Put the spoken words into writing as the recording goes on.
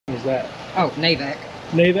is that? Oh, Navac.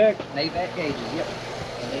 Navac? Navac gauges, yep.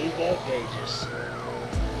 Navac gauges.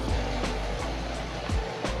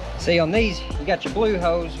 See, on these, you got your blue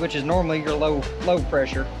hose, which is normally your low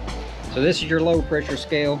pressure. So this is your low pressure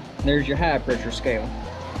scale, and there's your high pressure scale.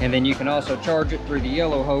 And then you can also charge it through the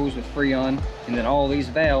yellow hose with Freon, and then all these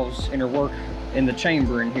valves interwork in the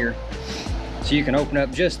chamber in here. So you can open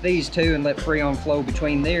up just these two and let Freon flow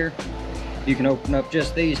between there. You can open up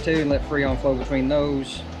just these two and let Freon flow between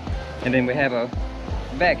those. And then we have a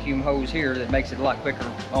vacuum hose here that makes it a lot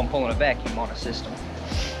quicker on pulling a vacuum on a system.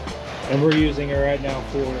 And we're using it right now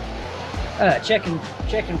for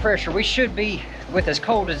checking pressure. We should be, with as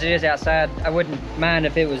cold as it is outside, I wouldn't mind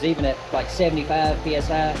if it was even at like 75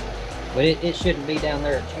 psi, but it shouldn't be down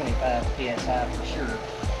there at 25 psi for sure.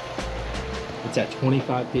 It's at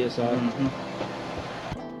 25 psi. Mm-hmm.